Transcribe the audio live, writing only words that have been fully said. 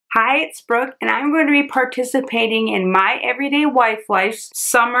Hi, it's Brooke, and I'm going to be participating in my Everyday Wife Life's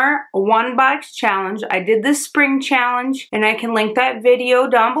Summer One Box Challenge. I did the Spring Challenge, and I can link that video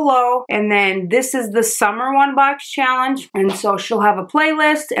down below. And then this is the Summer One Box Challenge, and so she'll have a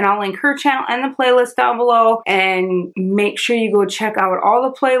playlist, and I'll link her channel and the playlist down below. And make sure you go check out all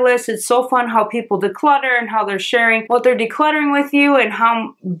the playlists. It's so fun how people declutter and how they're sharing what they're decluttering with you and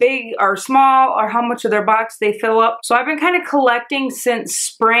how big or small or how much of their box they fill up. So I've been kind of collecting since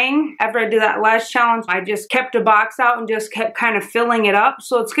spring. After I did that last challenge, I just kept a box out and just kept kind of filling it up.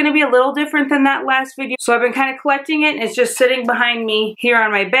 So it's going to be a little different than that last video. So I've been kind of collecting it. It's just sitting behind me here on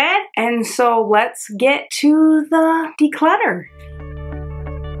my bed. And so let's get to the declutter.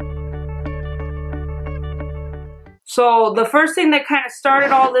 So the first thing that kind of started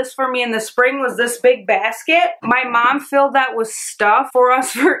all this for me in the spring was this big basket. My mom filled that with stuff for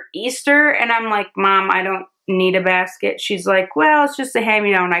us for Easter, and I'm like, Mom, I don't need a basket. She's like, well, it's just a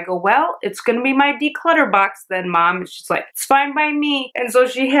hand-me-down. I go, well, it's gonna be my declutter box then, Mom. And she's like, it's fine by me. And so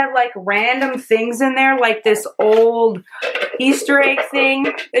she had like random things in there, like this old Easter egg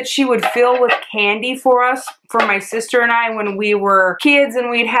thing that she would fill with candy for us, for my sister and I, when we were kids, and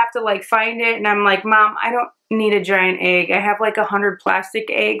we'd have to like find it. And I'm like, Mom, I don't need a giant egg. I have like 100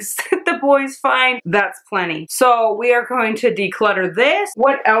 plastic eggs that the boys find. That's plenty. So we are going to declutter this.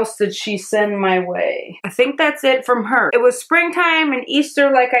 What else did she send my way? I think that's it from her. It was springtime and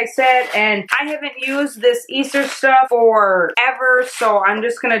Easter, like I said, and I haven't used this Easter stuff forever, so I'm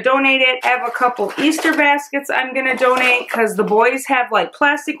just gonna donate it. I have a couple Easter baskets I'm gonna donate because the boys have like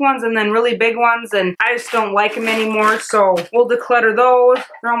plastic ones and then really big ones, and I just don't like them anymore, so we'll declutter those.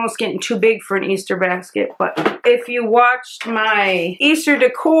 They're almost getting too big for an Easter basket, but if you watched my Easter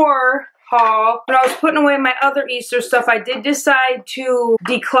decor haul, when I was putting away my other Easter stuff, I did decide to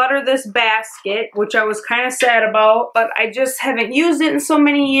declutter this basket, which I was kind of sad about, but I just haven't used it in so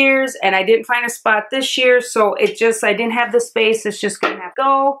many years, and I didn't find a spot this year, so I didn't have the space. It's just gonna have to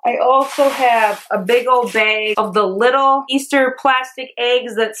go. I also have a big old bag of the little Easter plastic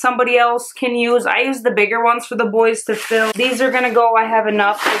eggs that somebody else can use. I use the bigger ones for the boys to fill. These are gonna go. I have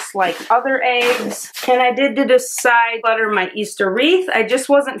enough just like other eggs. And I did decide to declutter my Easter wreath. I just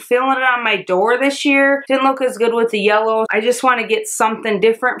wasn't feeling it on my door this year. Didn't look as good with the yellow. I just want to get something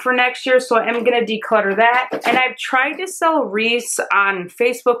different for next year, so I am going to declutter that. And I've tried to sell wreaths on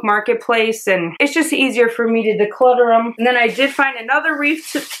Facebook Marketplace, and it's just easier for me to declutter them. And then I did find another wreath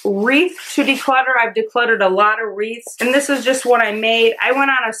to declutter. I've decluttered a lot of wreaths, and this is just what I made. I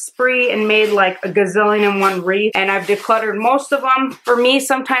went on a spree and made like a gazillion-and-one wreath, and I've decluttered most of them. For me,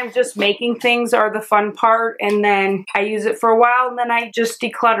 sometimes just making things are the fun part, and then I use it for a while, and then I just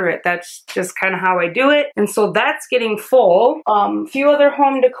declutter it. That's just kind of how I do it. And so that's getting full. A few other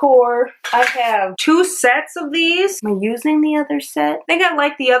home decor. I have 2 sets of these. Am I using the other set? I think I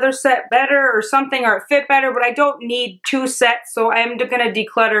like the other set better or something, or it fit better, but I don't need 2 sets, so I'm gonna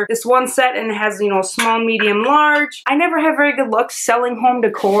declutter this one set, and it has, you know, small, medium, large. I never have very good luck selling home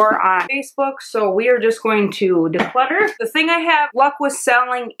decor on Facebook, so we are just going to declutter. The thing I have luck with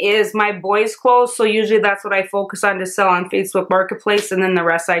selling is my boys' clothes, so usually that's what I focus on to sell on Facebook Marketplace, and then the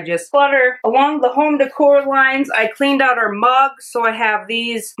rest I just clutter. Along the home decor lines, I cleaned out our mugs, so I have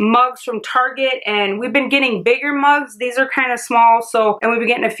these mugs from Target, and we've been getting bigger mugs. These are kind of small, and we've been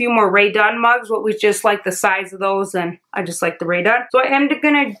getting a few more Rae Dunn mugs, but we just like the size of those, and I just like the Rae Dunn. So I am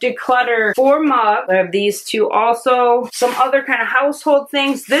gonna declutter 4 mugs. I have these 2 also. Some other kind of household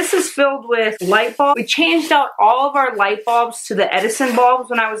things. This is filled with light bulbs. We changed out all of our light bulbs to the Edison bulbs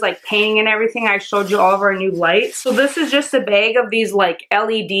when I was like painting and everything. I showed you all of our new lights. So this is just a bag of these like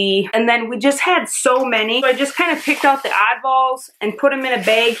LED, and then we just had so many. So I just kind of picked out the oddballs and put them in a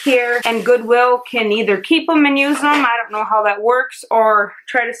bag here, and Goodwill can either keep them and use them, I don't know how that works, or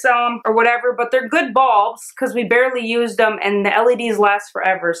try to sell them or whatever, but they're good bulbs because we barely used them, and the LEDs last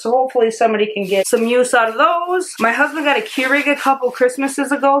forever, so hopefully somebody can get some use out of those. My husband got a Keurig a couple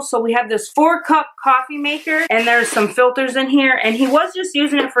Christmases ago, so we have this 4-cup coffee maker, and there's some filters in here, and he was just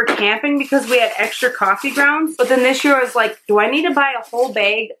using it for camping because we had extra coffee grounds, but then this year I was like, do I need to buy a whole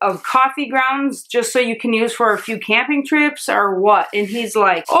bag of coffee grounds just so you can use for a few camping trips or what? And he's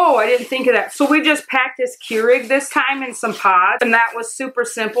like, oh, I didn't think of that. So we just packed this Keurig this time in some pods, and that was super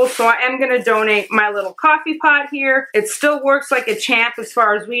simple. So I am going to donate my little coffee pot here. It still works like a champ as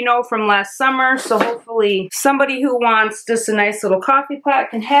far as we know from last summer, so hopefully somebody who wants just a nice little coffee pot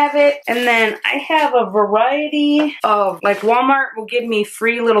can have it. And then I have a variety of, like Walmart will give me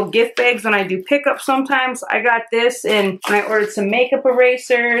free little gift bags when I do pickup sometimes. I got this and when I ordered some makeup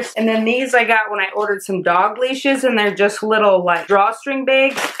erasers, and then these I got when I ordered some dog leashes, and they're just little like drawstring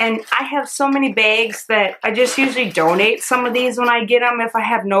bags. And I have so many bags that I just usually donate some of these when I get them if I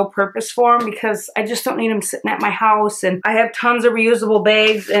have no purpose for them, because I just don't need them sitting at my house. And I have tons of reusable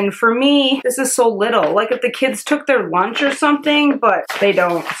bags, and for me this is so little. Like if the kids took their lunch or something, but they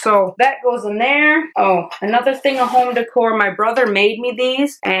don't, so that goes in there. Oh, another thing of home decor, my brother made me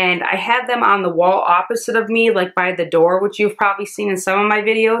these and I had them on the wall opposite of me, like by the door, which you've probably seen in some of my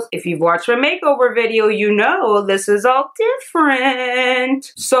videos. If you've watched my makeover video, you know this is all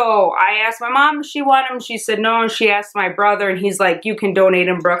different. So I asked my mom if she wanted them. She said no, and she asked my brother and he's like, you can donate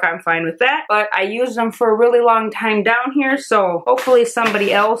them, Brooke, I'm fine with that. But I used them for a really long time down here, so hopefully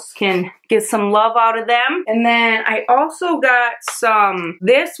somebody else can get some love out of them. And then I also got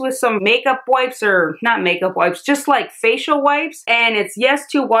this with some makeup wipes, or not makeup wipes, just like facial wipes, and it's Yes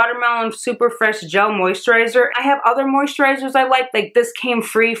to Watermelon Super Fresh Gel Moisturizer. I have other moisturizers I like this came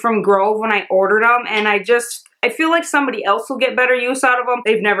free from Grove when I ordered them, and I feel like somebody else will get better use out of them.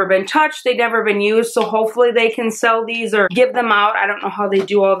 They've never been touched, they've never been used, so hopefully they can sell these or give them out. I don't know how they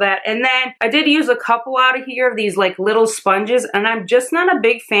do all that. And then I did use a couple out of here of these like little sponges, and I'm just not a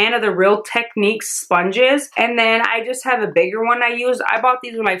big fan of the Real Techniques sponges. And then I just have a bigger one I use. I bought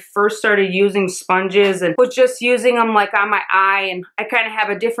these when I first started using sponges and was just using them like on my eye, and I kind of have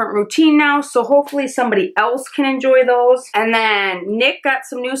a different routine now, so hopefully somebody else can enjoy those. And then Nick got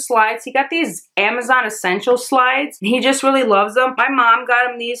some new slides. He got these Amazon Essentials slides. He just really loves them. My mom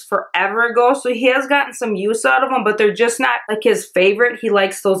got him these forever ago, so he has gotten some use out of them, but they're just not like his favorite. He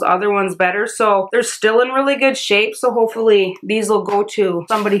likes those other ones better, so they're still in really good shape, so hopefully these will go to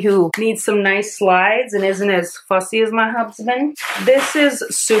somebody who needs some nice slides and isn't as fussy as my husband. This is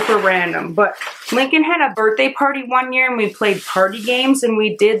super random, but Lincoln had a birthday party one year and we played party games, and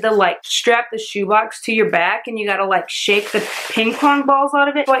we did the like strap the shoebox to your back and you gotta like shake the ping pong balls out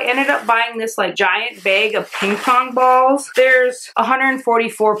of it. So I ended up buying this like giant bag of ping pong balls. There's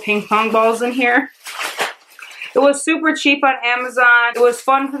 144 ping pong balls in here. It was super cheap on Amazon. It was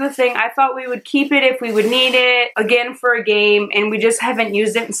fun for the thing. I thought we would keep it if we would need it again for a game, and we just haven't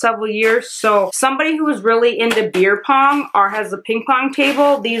used it in several years. So somebody who is really into beer pong or has a ping pong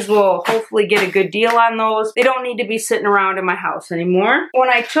table, these will hopefully get a good deal on those. They don't need to be sitting around in my house anymore. When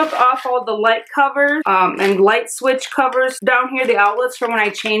I took off all the light covers and light switch covers down here, the outlets from when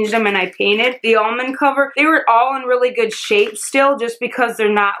I changed them and I painted, the almond cover, they were all in really good shape still, just because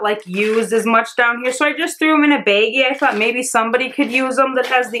they're not like used as much down here. So I just threw them in a baggie. I thought maybe somebody could use them that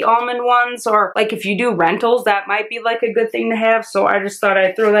has the almond ones, or like if you do rentals, that might be like a good thing to have, so I just thought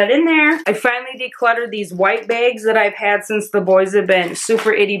I'd throw that in there. I finally decluttered these white bags that I've had since the boys have been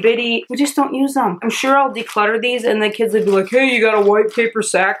super itty bitty. We just don't use them. I'm sure I'll declutter these and the kids would be like, hey, you got a white paper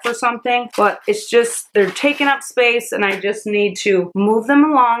sack for something? But it's just, they're taking up space and I just need to move them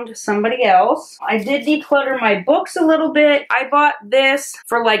along to somebody else. I did declutter my books a little bit. I bought this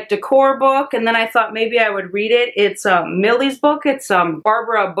for like decor book, and then I thought maybe I would read it. It's Millie's book. It's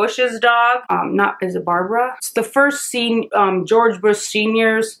Barbara Bush's dog. Is it Barbara? It's the first George Bush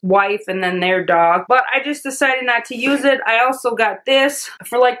Sr.'s wife and then their dog. But I just decided not to use it. I also got this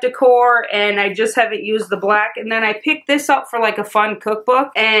for like decor, and I just haven't used the black. And then I picked this up for like a fun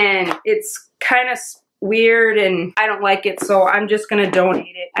cookbook, and it's kind of weird and I don't like it, so I'm just gonna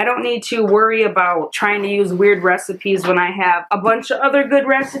donate it. I don't need to worry about trying to use weird recipes when I have a bunch of other good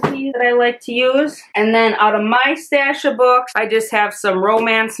recipes that I like to use. And then out of my stash of books, I just have some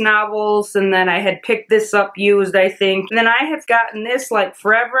romance novels, and then I had picked this up used, I think. And then I had gotten this like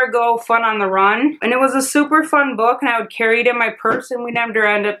forever ago, Fun on the Run, and it was a super fun book, and I would carry it in my purse and we never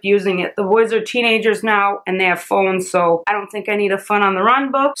end up using it. The boys are teenagers now and they have phones, so I don't think I need a Fun on the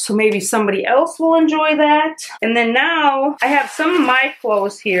Run book, so maybe somebody else will enjoy that. And then now I have some of my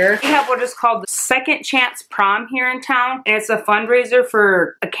clothes here. We have what is called the Second Chance Prom here in town, and it's a fundraiser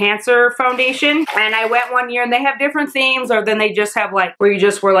for a cancer foundation. And I went one year and they have different themes, or then they just have like where you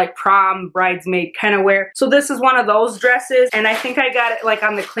just wear like prom bridesmaid kind of wear. So this is one of those dresses, and I think I got it like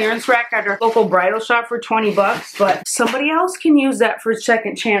on the clearance rack at our local bridal shop for 20 bucks, but somebody else can use that for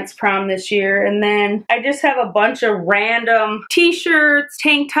Second Chance Prom this year. And then I just have a bunch of random t-shirts,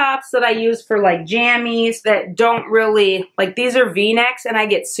 tank tops that I use for like jammies that don't really, like these are v-necks and I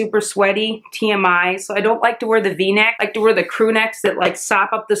get super sweaty, TMI, so I don't like to wear the v-neck. I like to wear the crew necks that like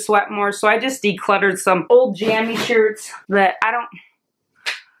sop up the sweat more, so I just decluttered some old jammy shirts that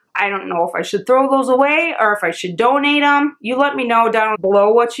I I don't know if I should throw those away or if I should donate them. You let me know down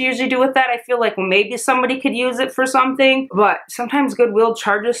below what you usually do with that. I feel like maybe somebody could use it for something, but sometimes Goodwill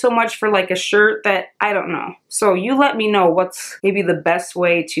charges so much for like a shirt that I don't know. So you let me know what's maybe the best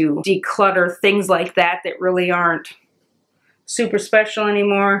way to declutter things like that that really aren't super special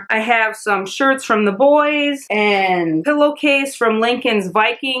anymore. I have some shirts from the boys and pillowcase from Lincoln's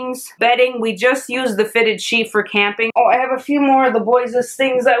Vikings. Bedding, we just used the fitted sheet for camping. Oh, I have a few more of the boys'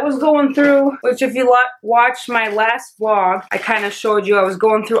 things I was going through, which if you watched my last vlog, I kind of showed you I was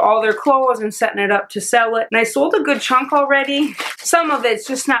going through all their clothes and setting it up to sell it. And I sold a good chunk already. Some of it's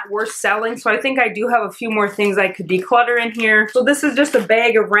just not worth selling, so I think I do have a few more things I could declutter in here. So this is just a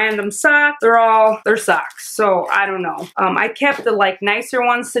bag of random socks. They're socks, so I don't know. I kept the like nicer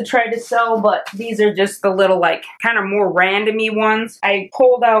ones to try to sell, but these are just the little like kind of more randomy ones. I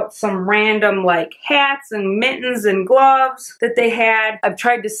pulled out some random like hats and mittens and gloves that they had. I've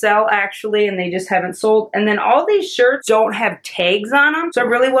tried to sell actually, and they just haven't sold. And then all these shirts don't have tags on them, so I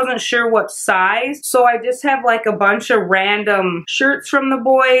really wasn't sure what size. So I just have like a bunch of random shirts from the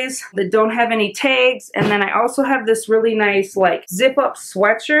boys that don't have any tags. And then I also have this really nice like zip up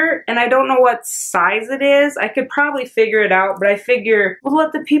sweatshirt, and I don't know what size it is. I could probably figure it out, but I figure we'll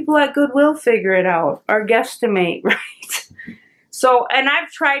let the people at Goodwill figure it out, or guesstimate, right? So, and I've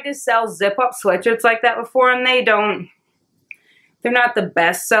tried to sell zip up sweatshirts like that before, and they're not the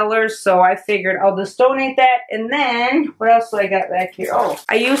best sellers, so I figured I'll just donate that. And then, what else do I got back here? Oh,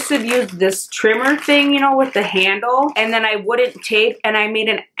 I used to use this trimmer thing, you know, with the handle, and then I wouldn't tape, and I made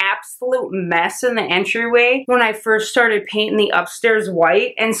an absolute mess in the entryway when I first started painting the upstairs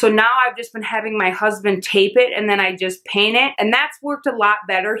white. And so now I've just been having my husband tape it, and then I just paint it, and that's worked a lot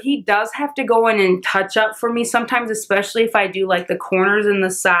better. He does have to go in and touch up for me sometimes, especially if I do like the corners and the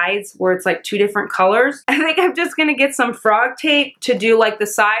sides where it's like two different colors. I think I'm just gonna get some frog tape to do like the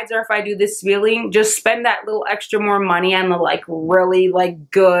sides, or if I do this ceiling, just spend that little extra more money on the like really like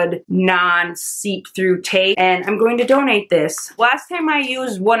good non-seep-through tape. And I'm going to donate this. Last time I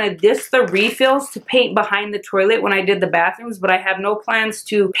used one of the refills to paint behind the toilet when I did the bathrooms, but I have no plans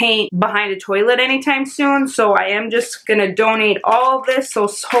to paint behind a toilet anytime soon, so I am just gonna donate all of this. So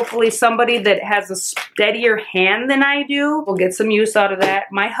hopefully somebody that has a steadier hand than I do will get some use out of that.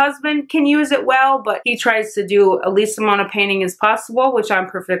 My husband can use it well, but he tries to do at least amount of painting as possible, which I'm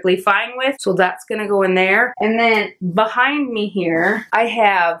perfectly fine with. So that's gonna go in there. And then behind me here, I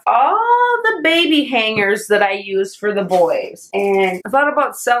have all the baby hangers that I use for the boys. And I thought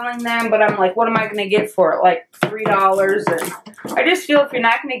about selling them, but I'm like, what am I gonna get for it? Like $3. And I just feel if you're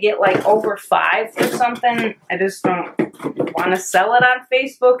not gonna get like over $5 for something, I just don't want to sell it on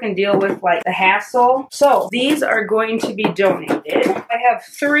Facebook and deal with like the hassle. So these are going to be donated. I have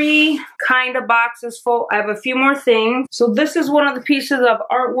 3 kind of boxes full. I have a few more things. So this is one of the pieces of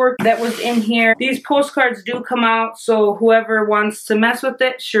artwork that was in here. These postcards do come out, so whoever wants to mess with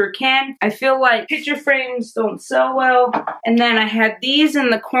it sure can. I feel like picture frames don't sell well. And then I had these in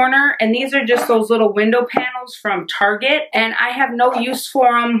the corner, and these are just those little window panels from Target, and I have no use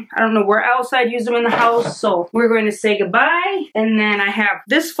for them. I don't know where else I'd use them in the house, so we're going to say goodbye. And then I have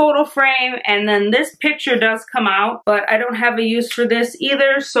this photo frame, and then this picture does come out, but I don't have a use for this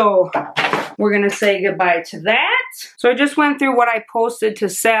either, so we're gonna say goodbye to that. So I just went through what I posted to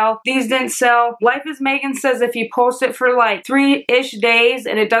sell. These didn't sell. Life as Megan says, if you post it for like 3-ish days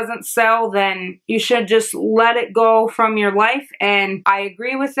and it doesn't sell, then you should just let it go from your life. And I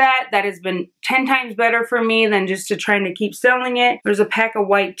agree with that. That has been 10 times better for me than just to trying to keep selling it. There's a pack of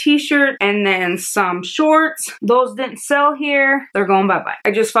white t-shirts and then some shorts. Those didn't sell here. They're going bye-bye.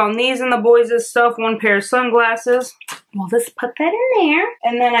 I just found these in the boys' stuff. 1 pair of sunglasses. We'll just put that in there.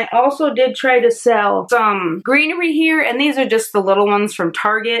 And then I also did try to sell some greenery here, and these are just the little ones from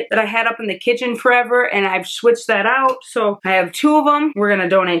Target that I had up in the kitchen forever, and I've switched that out. So I have 2 of them. We're gonna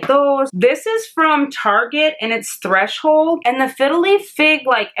donate those. This is from Target, and it's Threshold. And the fiddly fig,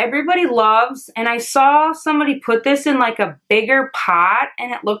 like everybody loves, and I saw somebody put this in like a bigger pot,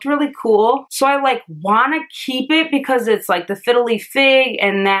 and it looked really cool. So I like wanna keep it because it's like the fiddly fig,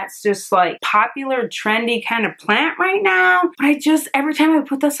 and that's just like popular, trendy kind of plant right now. But I just, every time I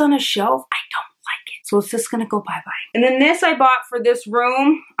put this on a shelf, I don't like it. So it's just gonna go bye-bye. And then this I bought for this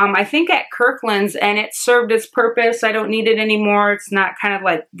room, I think at Kirkland's, and it served its purpose. I don't need it anymore. It's not kind of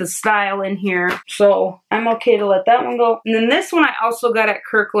like the style in here. So I'm okay to let that one go. And then this one I also got at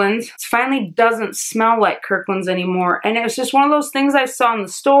Kirkland's. It finally doesn't smell like Kirkland's anymore. And it was just one of those things I saw in the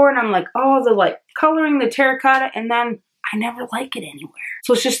store, and I'm like, oh, the like coloring, the terracotta, and then I never like it anywhere.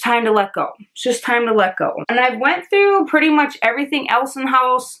 So it's just time to let go. It's just time to let go. And I went through pretty much everything else in the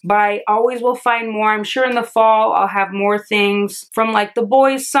house, but I always will find more. I'm sure in the fall I'll have more things from like the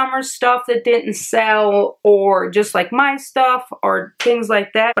boys' summer stuff that didn't sell, or just like my stuff or things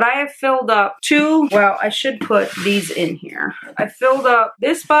like that. But I have filled up well, I should put these in here. I filled up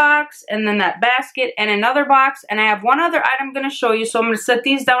this box and then that basket and another box, and I have one other item I'm going to show you. So I'm going to set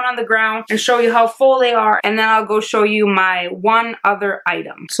these down on the ground and show you how full they are, and then I'll go show you my one other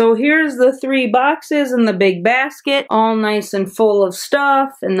item. So here's the 3 boxes in the big basket, all nice and full of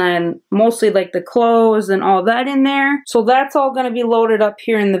stuff, and then mostly like the clothes and all that in there. So that's all going to be loaded up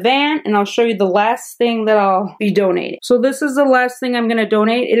here in the van, and I'll show you the last thing that I'll be donating. So this is the last thing I'm going to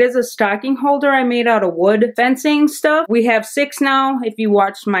donate. It is a stocking holder I made out of wood fencing stuff. We have 6 now. If you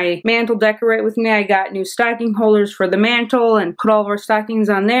watched my mantle decorate with me, I got new stocking holders for the mantle and put all of our stockings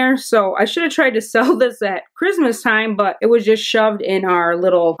on there. So I should have tried to sell this at Christmas time, but it was just shoved in our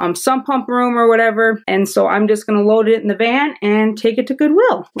little sump pump room or whatever. And so I'm just going to load it in the van and take it to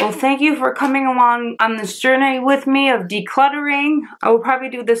Goodwill. Well, thank you for coming along on this journey with me of decluttering. I will probably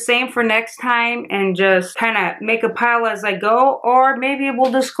do the same for next time and just kind of make a pile as I go, or maybe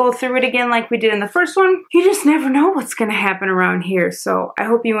we'll just go through it again like we did in the first one. You just never know what's going to happen around here. So I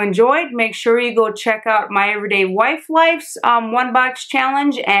hope you enjoyed. Make sure you go check out my Everyday Wife Life's 1 box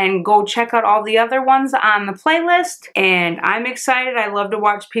challenge, and go check out all the other ones on the playlist. And I'm excited. I love to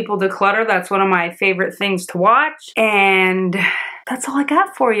watch people declutter. That's one of my favorite things to watch. And that's all I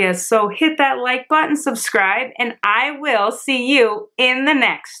got for you. So hit that like button, subscribe, and I will see you in the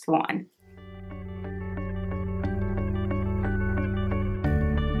next one.